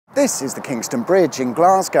This is the Kingston Bridge in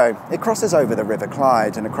Glasgow. It crosses over the River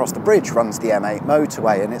Clyde, and across the bridge runs the M8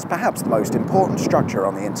 motorway, and it's perhaps the most important structure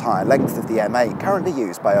on the entire length of the M8, currently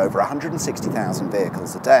used by over 160,000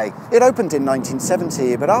 vehicles a day. It opened in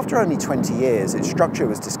 1970, but after only 20 years, its structure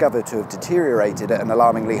was discovered to have deteriorated at an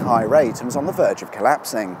alarmingly high rate and was on the verge of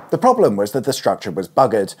collapsing. The problem was that the structure was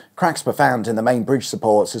buggered. Cracks were found in the main bridge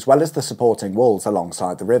supports as well as the supporting walls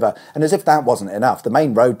alongside the river, and as if that wasn't enough, the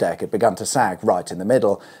main road deck had begun to sag right in the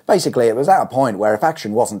middle. Basically, it was at a point where if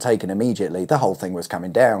action wasn't taken immediately, the whole thing was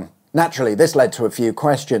coming down. Naturally, this led to a few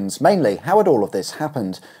questions. Mainly, how had all of this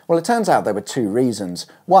happened? Well, it turns out there were two reasons.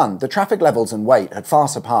 One, the traffic levels and weight had far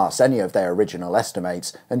surpassed any of their original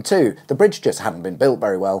estimates, and two, the bridge just hadn't been built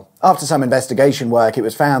very well. After some investigation work, it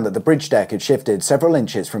was found that the bridge deck had shifted several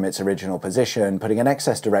inches from its original position, putting an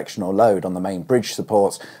excess directional load on the main bridge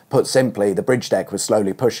supports. Put simply, the bridge deck was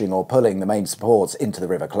slowly pushing or pulling the main supports into the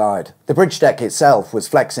River Clyde. The bridge deck itself was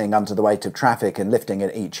flexing under the weight of traffic and lifting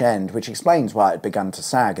at each end, which explains why it had begun to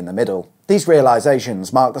sag in the middle. These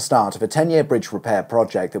realisations marked the start of a 10-year bridge repair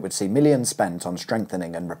project that would see millions spent on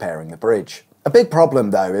strengthening and repairing the bridge. A big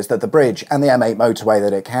problem, though, is that the bridge and the M8 motorway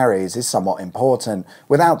that it carries is somewhat important.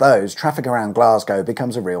 Without those, traffic around Glasgow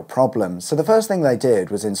becomes a real problem. So the first thing they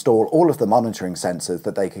did was install all of the monitoring sensors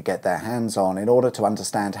that they could get their hands on in order to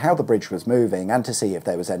understand how the bridge was moving and to see if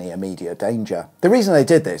there was any immediate danger. The reason they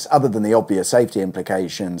did this, other than the obvious safety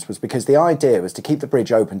implications, was because the idea was to keep the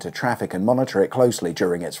bridge open to traffic and monitor it closely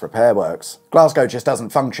during its repair works. Glasgow just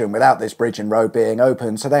doesn't function without this bridge and road being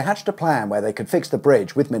open, so they hatched a plan where they could fix the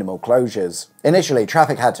bridge with minimal closures. Initially,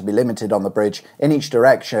 traffic had to be limited on the bridge. In each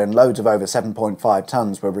direction, loads of over 7.5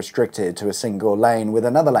 tonnes were restricted to a single lane, with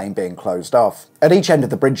another lane being closed off. At each end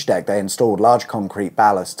of the bridge deck, they installed large concrete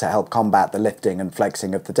ballast to help combat the lifting and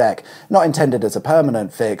flexing of the deck. Not intended as a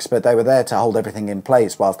permanent fix, but they were there to hold everything in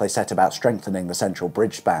place whilst they set about strengthening the central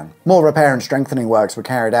bridge span. More repair and strengthening works were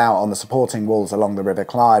carried out on the supporting walls along the River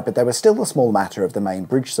Clyde, but there was still the small matter of the main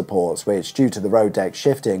bridge supports, which, due to the road deck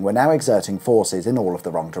shifting, were now exerting forces in all of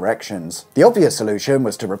the wrong directions. The obvious solution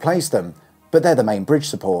was to replace them, but they're the main bridge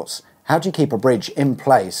supports. How do you keep a bridge in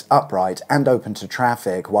place, upright and open to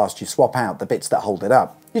traffic whilst you swap out the bits that hold it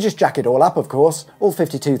up? You just jack it all up, of course, all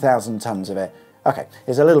 52,000 tonnes of it. Okay,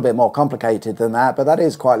 it's a little bit more complicated than that, but that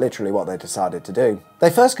is quite literally what they decided to do. They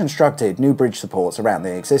first constructed new bridge supports around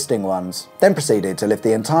the existing ones, then proceeded to lift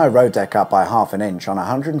the entire road deck up by ½ an inch on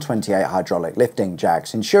 128 hydraulic lifting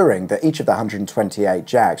jacks, ensuring that each of the 128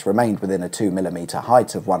 jacks remained within a 2mm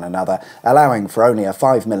height of one another, allowing for only a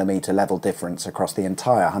 5mm level difference across the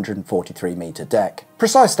entire 143m deck.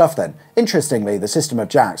 Precise stuff then. Interestingly, the system of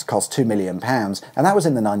jacks cost £2 million, and that was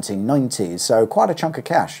in the 1990s, so quite a chunk of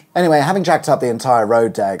cash. Anyway, having jacked up the entire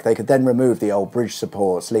road deck, they could then remove the old bridge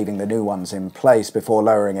supports, leaving the new ones in place before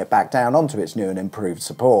lowering it back down onto its new and improved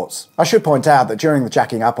supports. I should point out that during the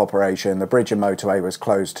jacking up operation, the bridge and motorway was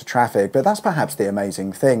closed to traffic, but that's perhaps the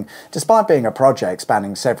amazing thing. Despite being a project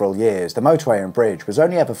spanning several years, the motorway and bridge was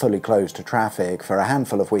only ever fully closed to traffic for a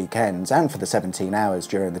handful of weekends and for the 17 hours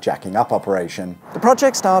during the jacking up operation. The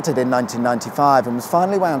project started in 1995 and was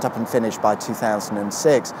finally wound up and finished by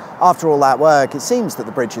 2006. After all that work, it seems that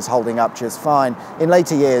the bridge is holding up just fine. In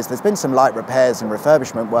later years, there's been some light repairs and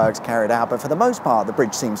refurbishment works carried out, but for the most part, the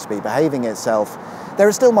bridge seems to be behaving itself. There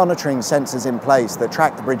are still monitoring sensors in place that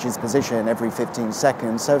track the bridge's position every 15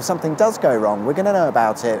 seconds, so if something does go wrong, we're going to know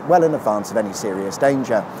about it well in advance of any serious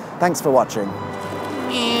danger. Thanks for watching.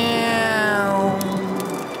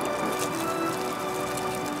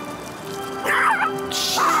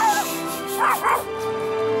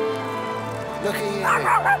 Look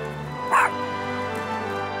at you.